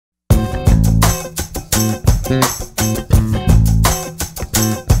Hi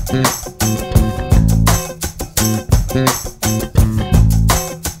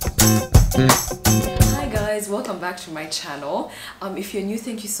guys, welcome back to my channel. If you're new,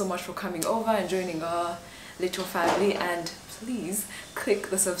 thank you so much for coming over and joining our little family, and please click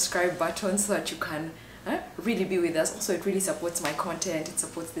the subscribe button so that you can really be with us. Also, it really supports my content, it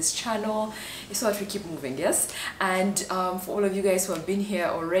supports this channel, so that we keep moving. Yes, and for all of you guys who have been here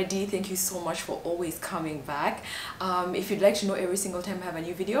already, thank you so much for always coming back. If you'd like to know every single time I have a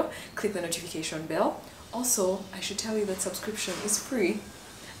new video, click the notification bell. Also, I should tell you that subscription is free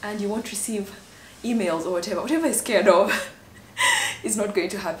and you won't receive emails or whatever you're scared of. It's not going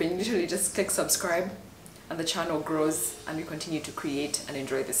to happen. You literally just click subscribe and the channel grows and we continue to create and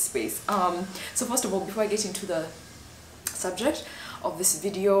enjoy this space. So first of all, before I get into the subject of this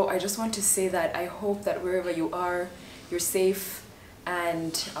video, I just want to say that I hope that wherever you are, you're safe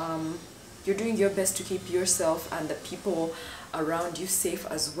and you're doing your best to keep yourself and the people around you safe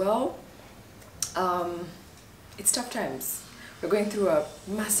as well. It's tough times. We're going through a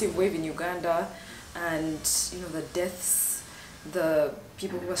massive wave in Uganda, and you know, the deaths, the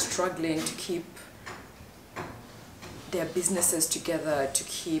people who are struggling to keep their businesses together, to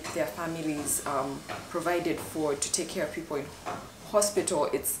keep their families provided for, to take care of people in hospital.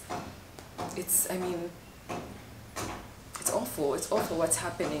 It's I mean, it's awful. It's awful what's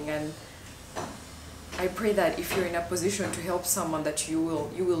happening, and I pray that if you're in a position to help someone, that you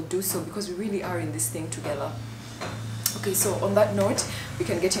will do so, because we really are in this thing together. Okay, so on that note, we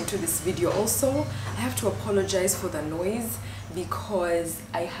can get into this video. Also, I have to apologize for the noise because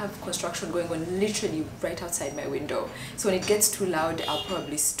I have construction going on literally right outside my window. So when it gets too loud, I'll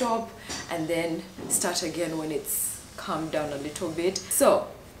probably stop and then start again when it's calmed down a little bit. So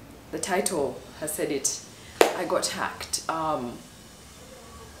the title has said it. I got hacked.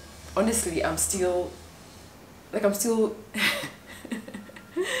 Honestly, I'm still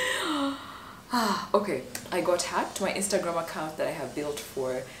okay, I got hacked. My Instagram account that I have built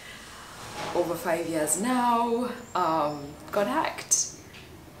for over 5 years now got hacked.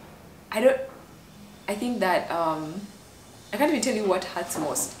 I think that I can't even tell you what hurts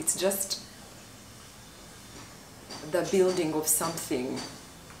most. It's just the building of something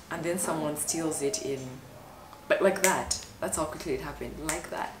and then someone steals it in, but like that. That's how quickly it happened, like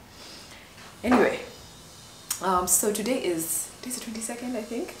that. Anyway, so today is the 22nd, I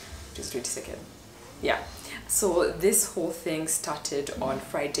think. Just 22nd. Yeah, so this whole thing started on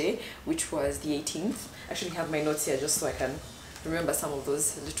Friday, which was the 18th. I actually have my notes here just so I can remember some of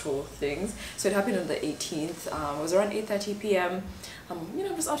those little things. So it happened on the 18th. It was around 8:30 p.m. You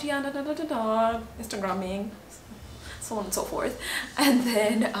know, just out here Instagramming, so on and so forth. And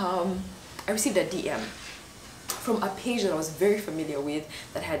then I received a DM from a page that I was very familiar with,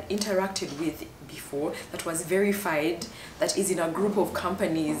 that I had interacted with before, that was verified, that is in a group of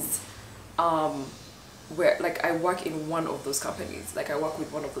companies where, like, I work in one of those companies, like I work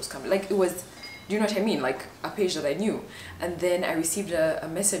with one of those companies, like it was, do you know what I mean, like a page that I knew. And then I received a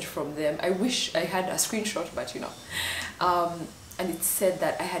message from them. I wish I had a screenshot, but you know, and it said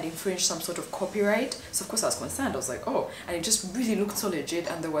that I had infringed some sort of copyright. So of course I was concerned. I was like, oh, and it just really looked so legit,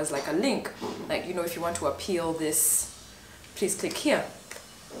 and there was like a link, like, you know, if you want to appeal this, please click here.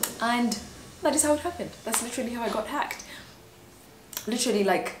 And that is how it happened. That's literally how I got hacked. Literally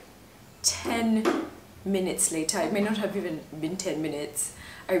like 10 minutes later, it may not have even been 10 minutes,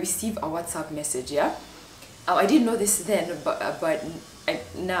 I received a WhatsApp message. Yeah, I didn't know this then, but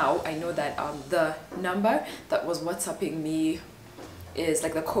now I know that the number that was WhatsApping me is,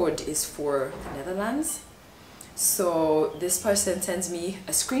 like, the code is for Netherlands. So this person sends me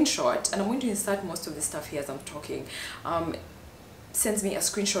a screenshot, and I'm going to insert most of this stuff here as I'm talking. Sends me a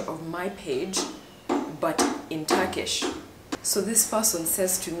screenshot of my page, but in Turkish. So this person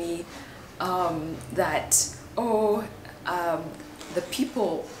says to me that, oh, the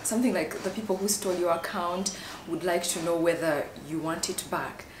people, something like, the people who stole your account would like to know whether you want it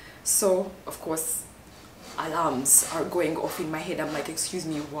back. So of course alarms are going off in my head. I'm like, excuse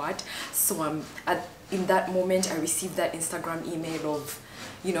me, what? So in that moment I received that Instagram email of,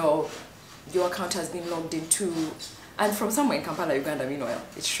 you know, your account has been logged into, and from somewhere in Kampala, Uganda. Meanwhile,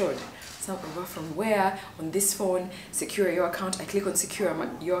 it showed from where, on this phone, secure your account. I click on secure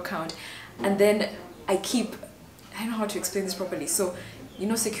your account, and then I don't know how to explain this properly. So, you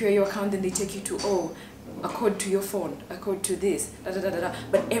know, secure your account, then they take you to, oh, a code to your phone, a code to this, da da da da da.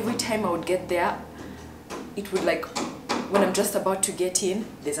 But every time I would get there, it would, like, when I'm just about to get in,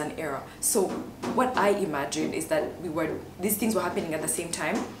 there's an error. So what I imagine is that these things were happening at the same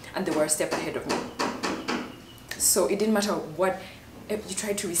time, and they were a step ahead of me. So it didn't matter what you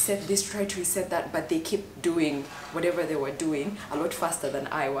try to reset this, try to reset that, but they keep doing whatever they were doing a lot faster than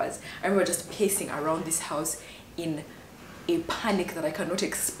I was. I remember just pacing around this house in a panic that I cannot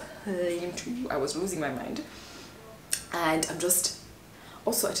explain to you. I was losing my mind. And I'm just,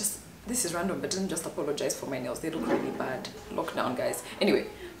 also this is random, but didn't just apologize for my nails. They look really bad. Lockdown, guys. Anyway,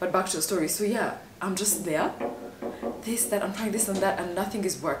 but back to the story. So yeah, I'm just there. This, that, I'm trying this and that, and nothing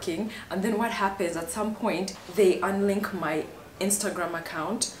is working. And then what happens, at some point, they unlink my Instagram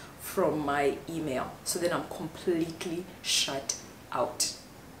account from my email. So then I'm completely shut out.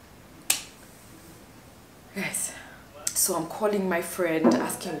 Guys, so I'm calling my friend,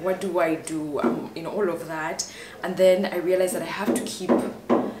 asking what do I do, all of that. And then I realized that I have to keep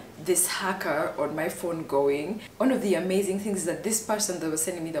this hacker on my phone going. One of the amazing things is that this person that was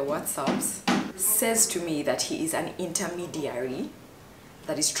sending me the WhatsApps says to me that he is an intermediary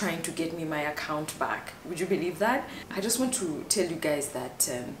that is trying to get me my account back. Would you believe that? I just want to tell you guys that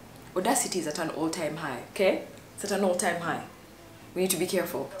Audacity is at an all-time high, okay? It's at an all-time high. We need to be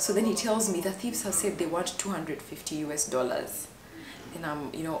careful. So then he tells me the thieves have said they want $250 US. And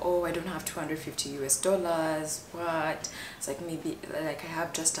I'm, oh, I don't have $250 US. What? It's like, maybe, like, I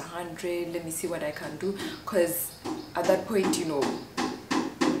have just 100. Let me see what I can do. Because at that point,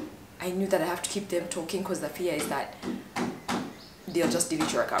 I knew that I have to keep them talking, because the fear is that they'll just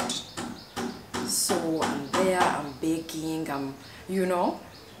delete your account. So I'm there, I'm begging,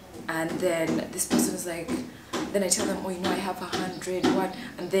 and then this person is like, then I tell them, oh, I have 100, what?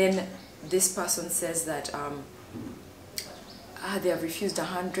 And then this person says that they have refused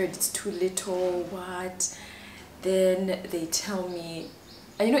 100, it's too little, what? Then they tell me,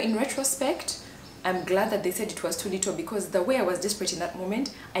 and in retrospect, I'm glad that they said it was too little, because the way I was desperate in that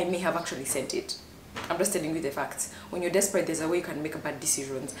moment, I may have actually sent it. I'm just telling you the facts. When you're desperate, there's a way you can make bad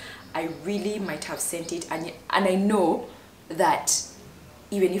decisions. I really might have sent it, and I know that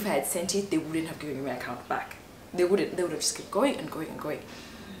even if I had sent it, they wouldn't have given me my account back. They would have just kept going and going and going.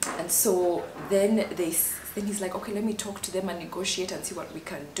 And so then he's like, okay, let me talk to them and negotiate and see what we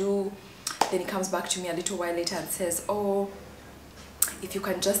can do. Then he comes back to me a little while later and says, oh, if you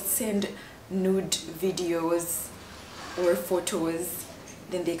can just send nude videos or photos,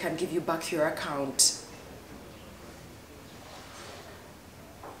 then they can give you back your account.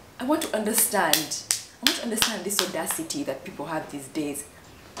 I want to understand this audacity that people have these days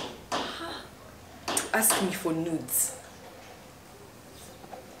to ask me for nudes.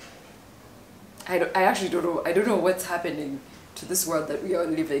 I actually don't know. I don't know what's happening to this world that we are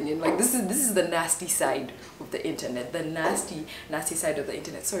living in. Like, this is the nasty side of the internet. The nasty side of the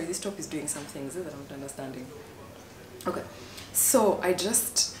internet. Sorry, this top is doing some things that I'm not understanding. Okay, so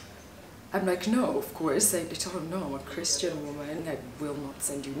I'm like, no, of course. I told him, no, I'm a Christian woman. I will not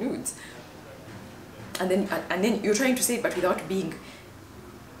send you nudes. And then you're trying to say it, but without being,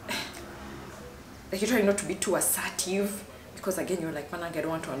 like, you're trying not to be too assertive, because again, you're like, man, I don't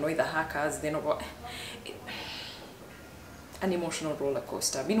want to annoy the hackers. They're not an emotional roller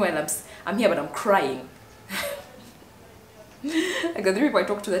coaster. Meanwhile, I'm here, but I'm crying. Like the three people I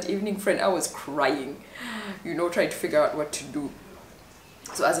talked to that evening, friend, I was crying, trying to figure out what to do.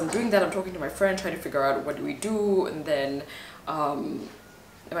 So as I'm doing that, I'm talking to my friend, trying to figure out what do we do. And then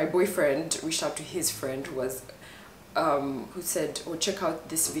my boyfriend reached out to his friend who said, oh, check out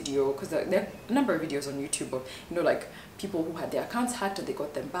this video, because there are a number of videos on YouTube of, like people who had their accounts hacked and they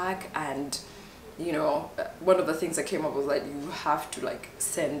got them back. And one of the things that came up was that you have to like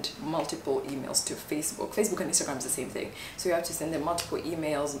send multiple emails to Facebook. Facebook and Instagram is the same thing. So you have to send them multiple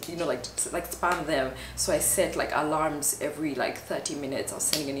emails, like spam them. So I set like alarms every like 30 minutes. I was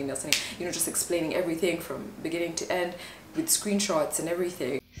sending an email, just explaining everything from beginning to end with screenshots and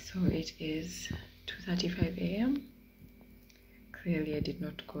everything. So it is 2:35 a.m. Clearly I did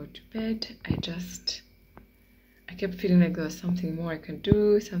not go to bed. I kept feeling like there was something more I could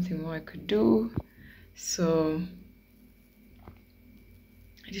do, so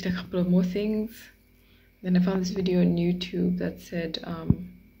I did a couple of more things. Then I found this video on YouTube that said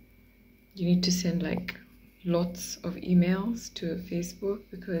you need to send like lots of emails to Facebook,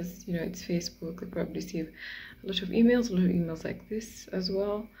 because it's Facebook, they probably receive a lot of emails like this as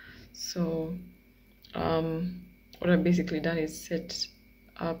well. So what I've basically done is set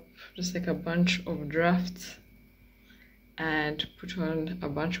up just like a bunch of drafts and put on a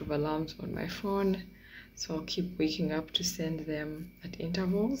bunch of alarms on my phone, so I'll keep waking up to send them at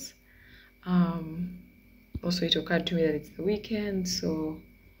intervals. Also, it occurred to me that it's the weekend, so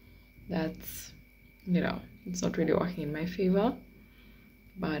that's, it's not really working in my favor,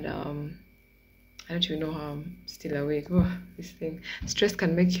 but I don't even know how I'm still awake. Oh, this thing, stress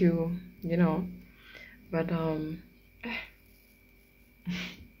can make you, but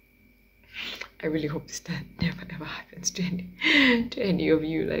I really hope this never ever happens to any of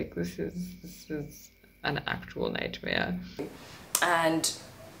you. Like, this is an actual nightmare. And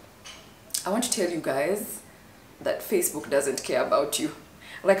I want to tell you guys that Facebook doesn't care about you.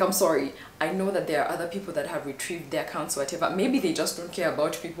 Like, I'm sorry, I know that there are other people that have retrieved their accounts or whatever. Maybe they just don't care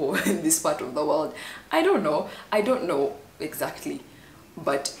about people in this part of the world. I don't know exactly.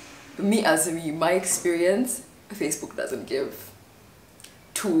 But my experience, Facebook doesn't give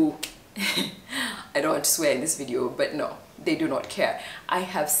two I don't want to swear in this video, but no, they do not care. I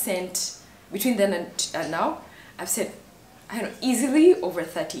have sent, between then and now, I've sent, I don't know, easily over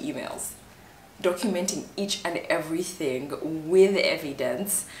 30 emails documenting each and everything with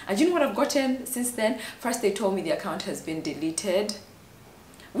evidence. And you know what I've gotten since then? First, they told me the account has been deleted,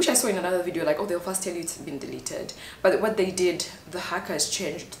 which I saw in another video, like, oh, they'll first tell you it's been deleted. But what they did, the hackers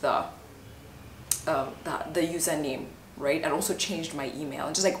changed the username, right, and also changed my email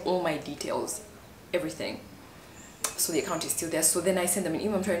and just like all my details, everything. So the account is still there. So then I sent them an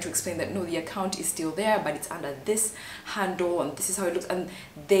email trying to explain that no, the account is still there, but it's under this handle and this is how it looks. And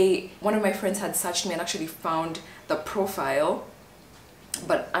one of my friends had searched me and actually found the profile,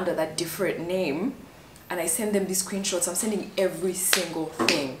 but under that different name. And I send them these screenshots. I'm sending every single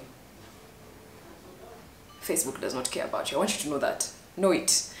thing. Facebook does not care about you. I want you to know that. Know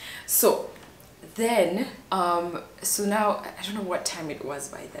it. So then, so now, I don't know what time it was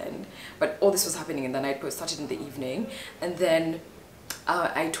by then, but all this was happening in the night, but it started in the evening. And then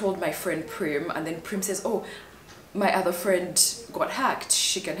I told my friend Prim, and then Prim says, oh, my other friend got hacked,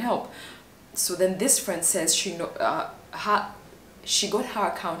 she can help. So then this friend says she got her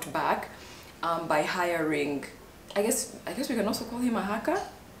account back by hiring, I guess we can also call him a hacker,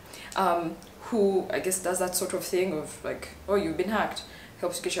 who I guess does that sort of thing of like, oh, you've been hacked,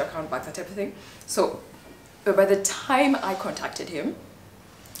 helps you get your account back, that type of thing. So, but by the time I contacted him,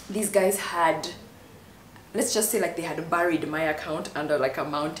 these guys had, let's just say, like, they had buried my account under like a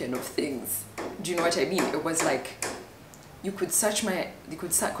mountain of things. Do you know what I mean? It was like, you could search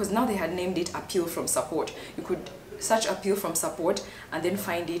because now they had named it appeal from support. You could search appeal from support and then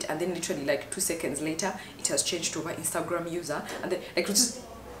find it, and then literally like 2 seconds later it has changed to over Instagram user, and then like, just,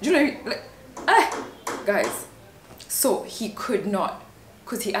 you know, like, guys. So he could not,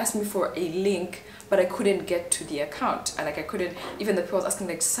 because he asked me for a link, but I couldn't get to the account. And like, I couldn't, even the people was asking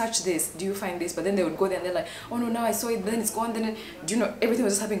like, search this, do you find this? But then they would go there and they're like, oh no, now I saw it, then it's gone, then do you know, everything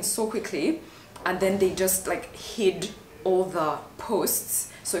was just happening so quickly. And then they just like hid all the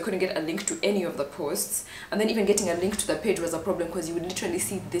posts, so I couldn't get a link to any of the posts. And then even getting a link to the page was a problem, because you would literally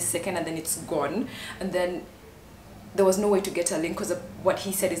see this second and then it's gone. And then there was no way to get a link, because what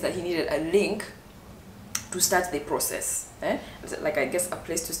he said is that he needed a link to start the process, like, I guess a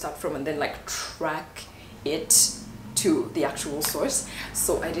place to start from, and then like track it to the actual source.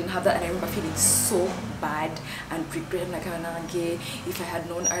 So I didn't have that, and I remember feeling so bad and regretting, like, if I had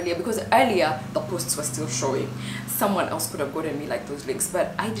known earlier, because earlier the posts were still showing. Someone else could have gotten me like those links,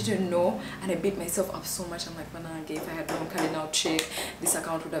 but I didn't know, and I beat myself up so much. I'm like, if I had known, can I now check, this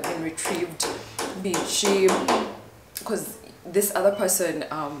account would have been retrieved, because this other person,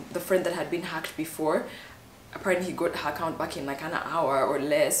 the friend that had been hacked before, apparently he got her account back in like an hour or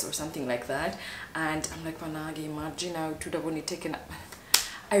less or something like that. And I'm like, imagine I would have only taken,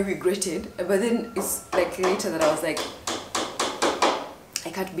 I regretted. But then it's like later that I was like, I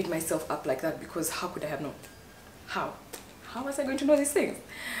can't beat myself up like that, because how could I have known? How was I going to know these things?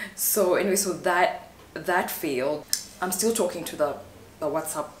 So anyway, so that failed. I'm still talking to the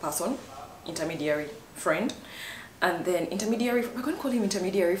WhatsApp person, intermediary friend. And then we're going to call him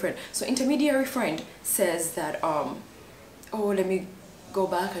intermediary friend. So intermediary friend says that, oh, let me go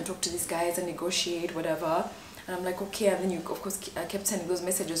back and talk to these guys and negotiate, whatever. And I'm like, okay. And then you, of course, kept sending those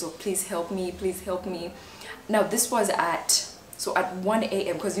messages of, please help me, please help me. Now, this was at 1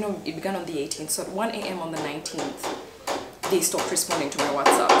 a.m., because, you know, it began on the 18th. So at 1 a.m. on the 19th, they stopped responding to my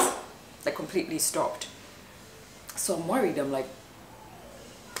WhatsApps. Like, completely stopped. So I'm worried. I'm like,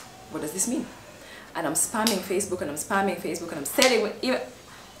 what does this mean? And I'm spamming Facebook, and I'm spamming Facebook, and I'm sending, even,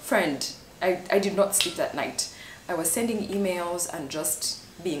 friend, I did not sleep that night. I was sending emails and just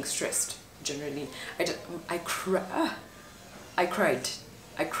being stressed, generally. I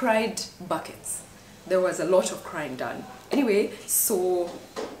cried buckets. There was a lot of crying done. Anyway, so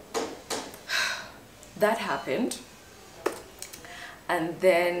that happened. And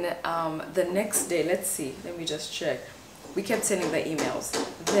then the next day, let's see, let me just check. We kept sending the emails.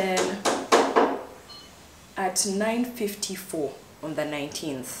 Then at 9:54 on the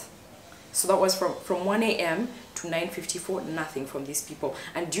 19th, so that was from 1 a.m. to 9:54, nothing from these people.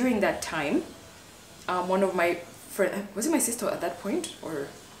 And during that time, one of my friend, was it my sister at that point, or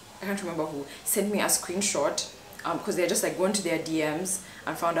I can't remember who, sent me a screenshot, because they had just like gone to their DMs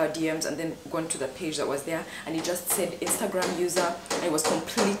and found our DMs and then gone to the page that was there, and it just said Instagram user, and it was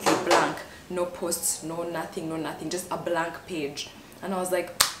completely blank, no posts, no nothing, just a blank page. And I was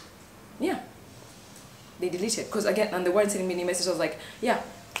like, yeah, they deleted. Because again, and they weren't sending me any message. I was like, yeah,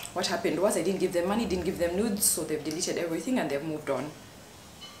 what happened was I didn't give them money, didn't give them nudes, so they've deleted everything and they've moved on.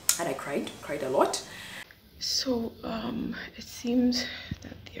 And I cried a lot. So it seems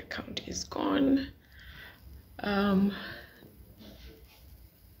that the account is gone. I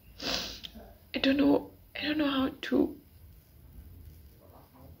don't know how to,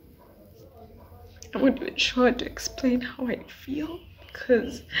 I'm not even sure how to explain how I feel,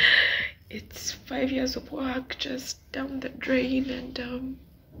 because it's 5 years of work just down the drain, and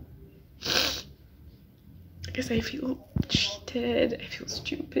I guess I feel cheated, I feel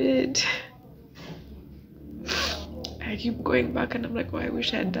stupid. I keep going back and I'm like, oh, I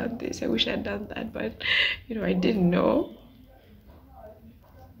wish I had done this, I wish I had done that, but you know, I didn't know.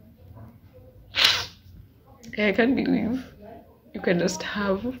 I can't believe you can just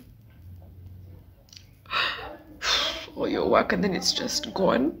have all your work and then it's just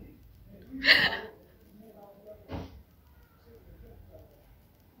gone.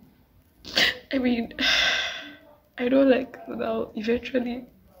 I mean, I know like they'll eventually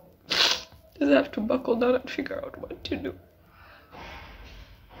just have to buckle down and figure out what to do.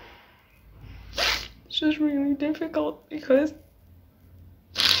 It's just really difficult because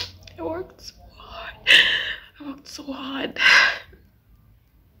I worked so hard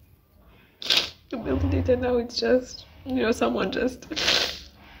to build it, and now it's just, you know, someone just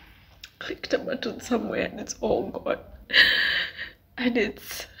clicked a button somewhere and it's all gone. And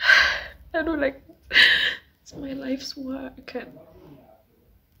it's, I don't like, it's my life's work and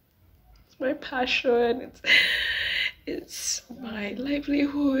it's my passion, it's my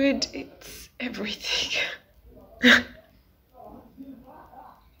livelihood, it's everything.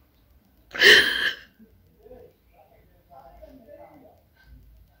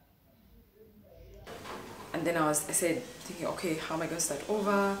 And then I said, thinking, okay, how am I going to start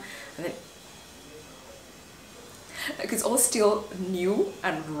over? And then, like, it's all still new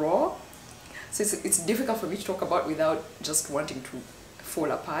and raw, so it's difficult for me to talk about without just wanting to fall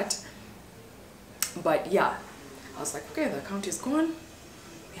apart. But yeah, I was like, okay, the account is gone,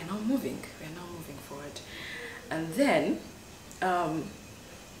 we are now moving forward. And then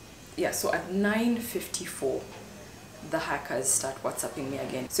yeah, so at 9:54 the hackers start WhatsApping me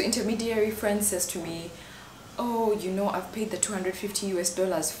again. So intermediary friend says to me, oh, you know, I've paid the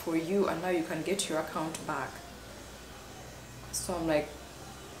 $250 for you and now you can get your account back. So I'm like,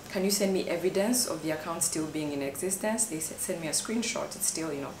 can you send me evidence of the account still being in existence? They said, send me a screenshot. It's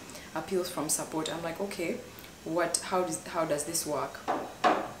still, you know, appeals from support. I'm like, okay, how does this work?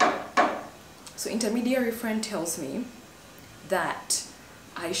 So intermediary friend tells me that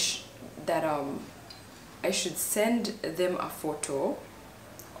I should send them a photo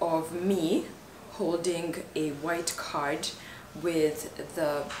of me holding a white card with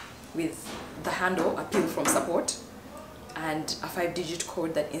the handle appeal from support and a 5-digit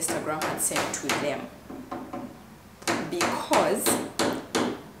code that Instagram had sent to them, because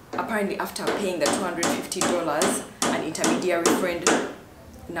apparently after paying the $250 an intermediary friend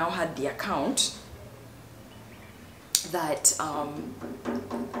now had the account, that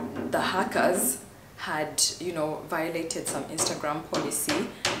the hackers had, you know, violated some Instagram policy,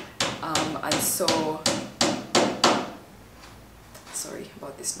 and so, sorry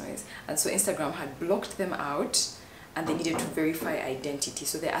about this noise, and so Instagram had blocked them out and they needed to verify identity,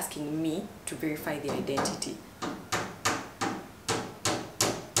 so they're asking me to verify the identity.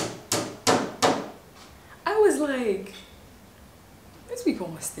 I was like, these people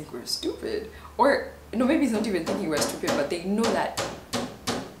must think we're stupid, or no, maybe it's not even thinking we're stupid, but they know that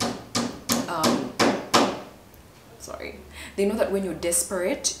they know that when you're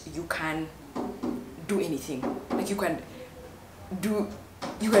desperate you can do anything. Like you can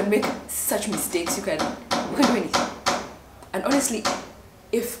make such mistakes, you can do anything. And honestly,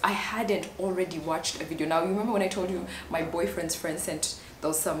 if I hadn't already watched a video, now you remember when I told you my boyfriend's friend sent, there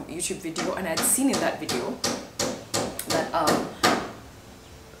was some YouTube video and I had seen in that video that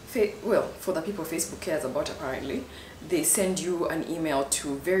well, for the people Facebook cares about, apparently they send you an email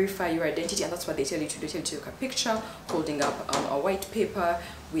to verify your identity, and that's what they tell you to do. They tell you to take a picture holding up a white paper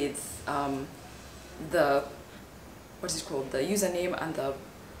with the, what is it called, the username and the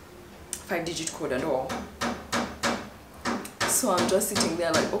 5-digit code and all. So I'm just sitting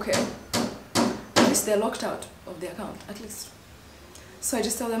there like, okay, at least they're locked out of the account, at least. So I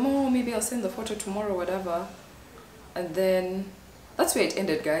just tell them, oh, maybe I'll send the photo tomorrow, whatever. And then that's where it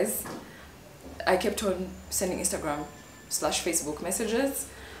ended, guys. I kept on sending Instagram/Facebook messages,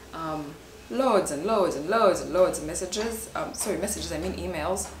 loads and loads and loads and loads of messages. Sorry, messages, I mean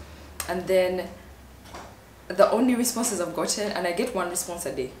emails. And then the only responses I've gotten, and I get one response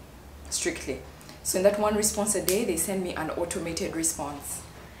a day, strictly. So in that one response a day, they send me an automated response.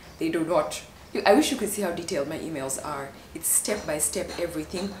 They do not. I wish you could see how detailed my emails are. It's step by step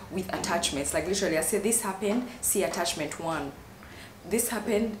everything with attachments. Like literally, I say this happened, see attachment 1. This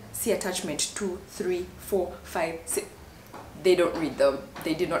happened, see attachment 2, 3, 4, 5, 6. They don't read them.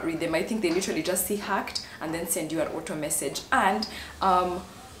 They did not read them. I think they literally just see hacked and then send you an auto message. And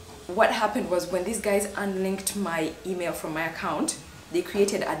what happened was when these guys unlinked my email from my account, they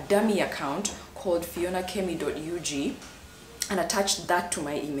created a dummy account called fionakemi.ug and attached that to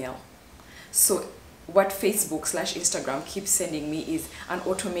my email. So what Facebook/Instagram keeps sending me is an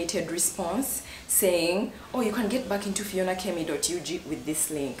automated response saying, oh, you can get back into fionakemi.ug with this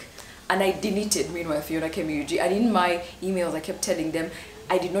link. And I deleted, meanwhile, Fiona.Kemi.ug. And in my emails, I kept telling them,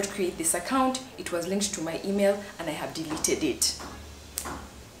 I did not create this account. It was linked to my email, and I have deleted it.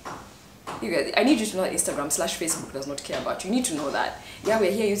 You guys, I need you to know that Instagram/Facebook does not care about you. You need to know that. Yeah,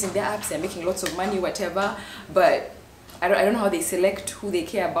 we're here using their apps, they're making lots of money, whatever, but I don't know how they select who they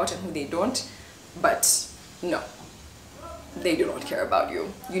care about and who they don't, but no, they do not care about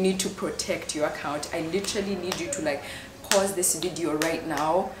you. You need to protect your account. I literally need you to like pause this video right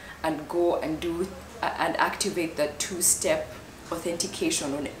now and go and do and activate the 2-step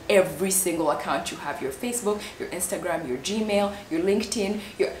authentication on every single account you have. Your Facebook, your Instagram, your Gmail, your LinkedIn,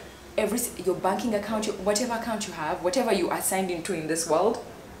 your banking account, whatever account you have, whatever you are signed into in this world,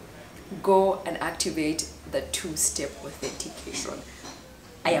 go and activate the 2-step authentication.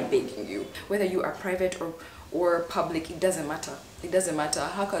 I am begging you. Whether you are private or public, it doesn't matter. It doesn't matter.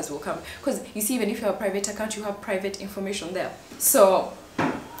 Hackers will come. Because you see, even if you have a private account, you have private information there. So,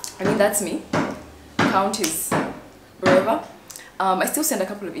 I mean, that's me. Account is wherever. I still send a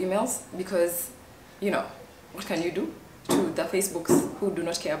couple of emails because, you know, what can you do to the Facebooks who do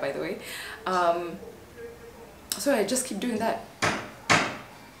not care, by the way. So I just keep doing that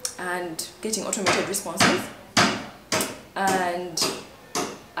and getting automated responses. And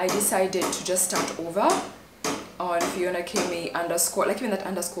I decided to just start over on Fiona Kemi _ like even that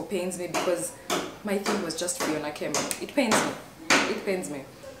underscore pains me because my thing was just Fiona Kemi. It pains me. It pains me.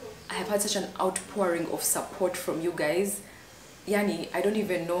 I have had such an outpouring of support from you guys. Yani, I don't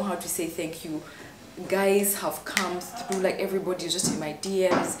even know how to say thank you. Guys have come through, like everybody's just in my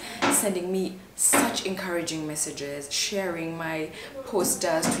DMs, sending me such encouraging messages, sharing my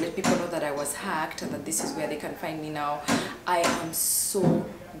posters to let people know that I was hacked and that this is where they can find me now. I am so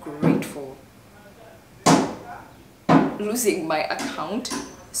grateful. Losing my account,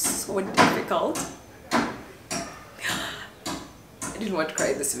 so difficult. I didn't want to cry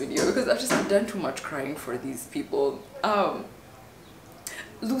in this video because I've done too much crying for these people.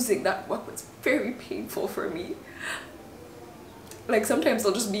 Losing that work was very painful for me. Like sometimes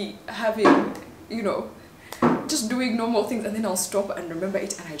I'll just be having, you know, just doing normal things and then I'll stop and remember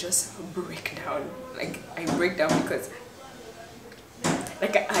it and I just break down. Like I break down because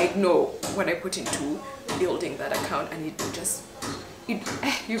like I know what I put into building that account and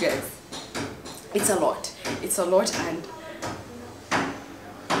you guys, it's a lot. It's a lot and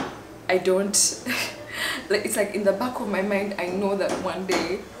I don't like, it's like in the back of my mind I know that one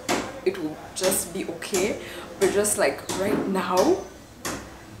day it will just be okay, but just like right now,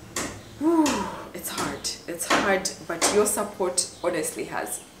 whew, it's hard, but your support honestly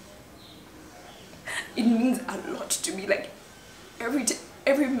it means a lot to me. Like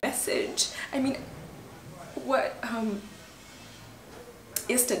every message. I mean, what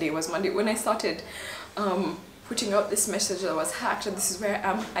yesterday was Monday when I started putting out this message that I was hacked and this is where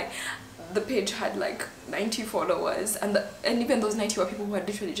I am. The page had like 90 followers and even those 90 were people who had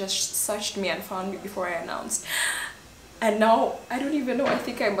literally just searched me and found me before I announced. And now I don't even know, I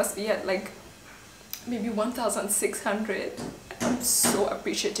think I must be at like maybe 1,600. I'm so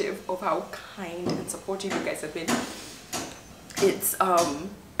appreciative of how kind and supportive you guys have been. It's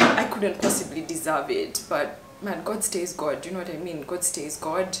I couldn't possibly deserve it, but man, God stays God, you know what I mean? God stays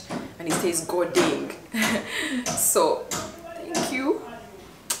God and he stays Godding. So thank you.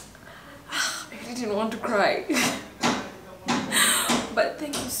 I didn't want to cry. But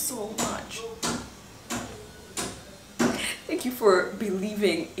thank you so much. Thank you for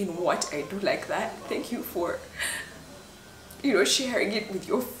believing in what I do like that. Thank you for, you know, sharing it with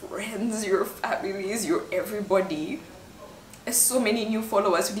your friends, your families, your everybody. There's so many new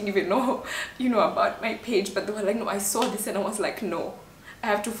followers who didn't even know, you know, about my page, but they were like, no, I saw this and I was like, no, I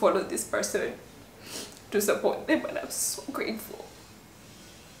have to follow this person. to support them, and I'm so grateful.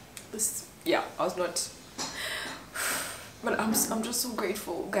 Yeah, I was not, but I'm just so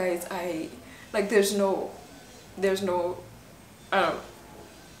grateful, guys. There's no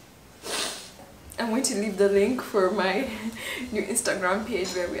I'm going to leave the link for my new Instagram page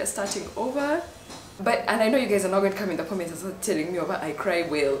where we are starting over. And I know you guys are not going to come in the comments and start telling me about I cry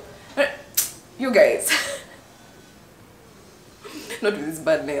whale. You guys. Not with these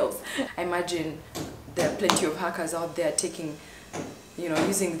bad nails. I imagine there are plenty of hackers out there taking,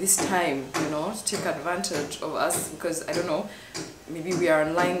 using this time, to take advantage of us, because I don't know, maybe we are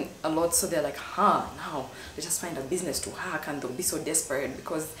online a lot, so they're like, now they just find a business to hack, and they'll be so desperate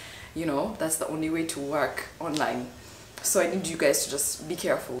because, that's the only way to work online. So I need you guys to just be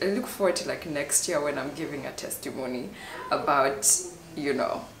careful. I look forward to next year when I'm giving a testimony about,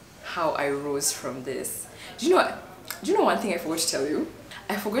 how I rose from this. Do you know one thing I forgot to tell you?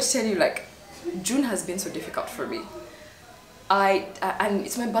 I forgot to tell you, June has been so difficult for me. And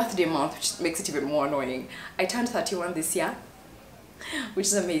it's my birthday month, which makes it even more annoying. I turned 31 this year, which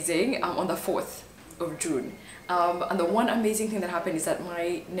is amazing, on the 4th of June. And the one amazing thing that happened is that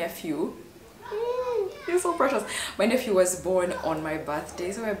my nephew, he's so precious, my nephew was born on my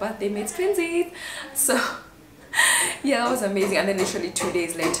birthday, so my birthday made twinsies. So yeah, that was amazing. And then literally 2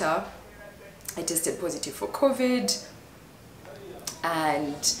 days later, I tested positive for COVID.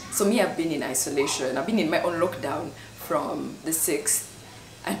 And so me, I've been in isolation. I've been in my own lockdown from the 6th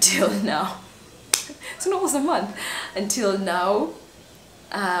until now. So almost a month until now.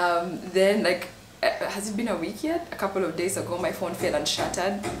 Then has it been a week yet? A couple of days ago my phone fell and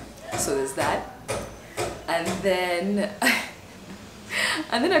shattered, so there's that. And then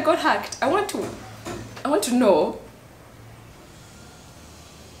I got hacked. I want to know,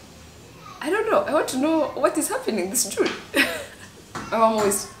 I don't know, I want to know what is happening this June. My mom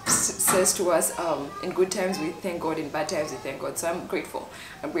always says to us, in good times we thank God, in bad times we thank God. So I'm grateful.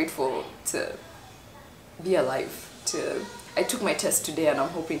 I'm grateful to be alive. I took my test today and I'm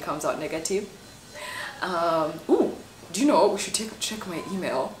hoping it comes out negative. Do you know, we should check my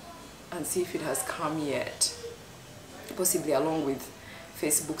email and see if it has come yet. Possibly along with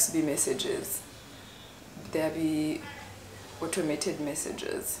Facebook's B messages. There'll be automated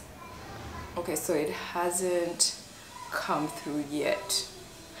messages. Okay, so it hasn't come through yet.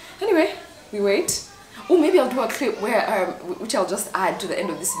 Anyway, we wait. Oh, maybe I'll do a clip where which I'll just add to the end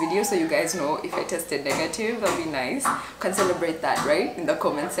of this video so you guys know if I tested negative. That'll be nice. You can celebrate that, right, in the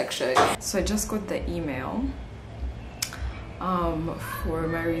comment section. So I just got the email for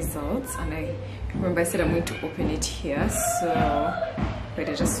my results, and I remember I said I'm going to open it here, so wait,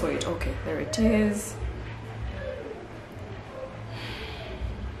 I just saw it. Okay, there it is.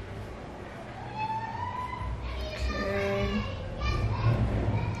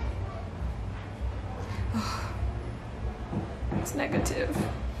 It's negative.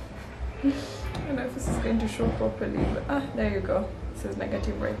 I don't know if this is going to show properly, but there you go. It says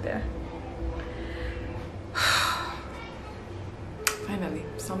negative right there. Finally,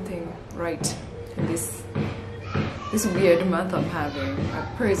 something right in this weird month I'm having.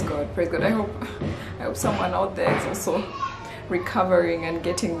 Praise God, praise God. I hope someone out there is also recovering and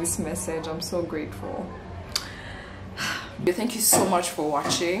getting this message. I'm so grateful. Thank you so much for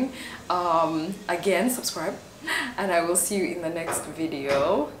watching. Again, subscribe, and I will see you in the next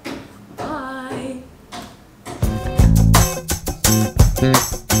video.